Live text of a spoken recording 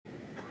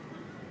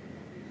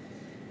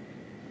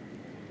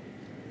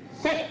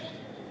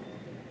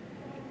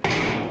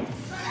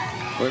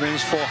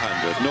Women's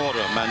 400,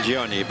 Nora,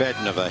 Mangione,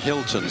 Bednova,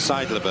 Hilton,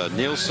 Seidler,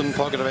 Nielsen,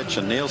 Pogovic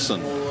and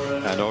Nielsen.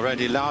 And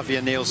already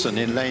Laviai Nielsen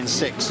in lane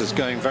 6 is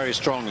going very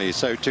strongly.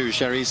 So too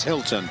Cherise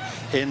Hilton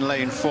in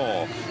lane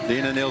 4.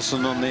 Lena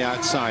Nielsen on the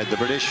outside. The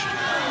British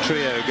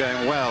trio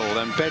going well.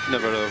 And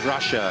Bednova of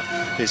Russia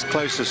is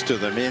closest to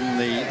them in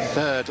the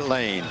 3rd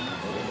lane.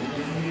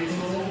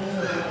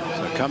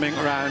 So coming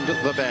round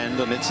the bend,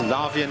 and it's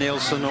Laviai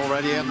Nielsen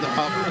already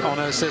up on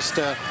her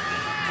sister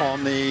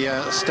on the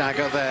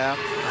stagger there.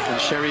 And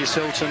Cherise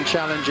Hilton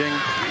challenging,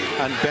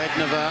 and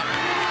Bednova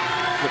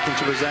looking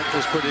to present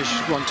this British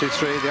 1, 2,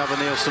 3. The other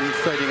Nielsen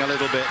fading a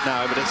little bit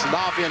now, but it's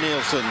Laviai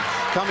Nielsen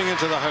coming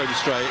into the home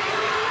straight,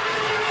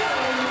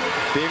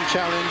 being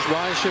challenged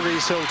by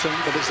Cherise Hilton,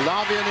 but it's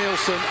Laviai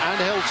Nielsen and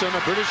Hilton,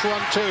 a British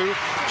 1-2,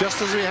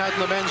 just as we had in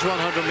the men's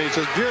 100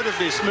 metres.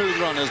 Beautifully smooth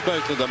runners,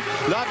 both of them.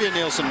 Laviai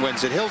Nielsen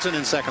wins it. Hilton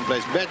in 2nd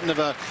place.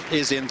 Bednova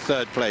is in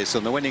 3rd place,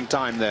 and the winning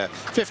time there,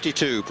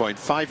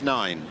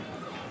 52.59.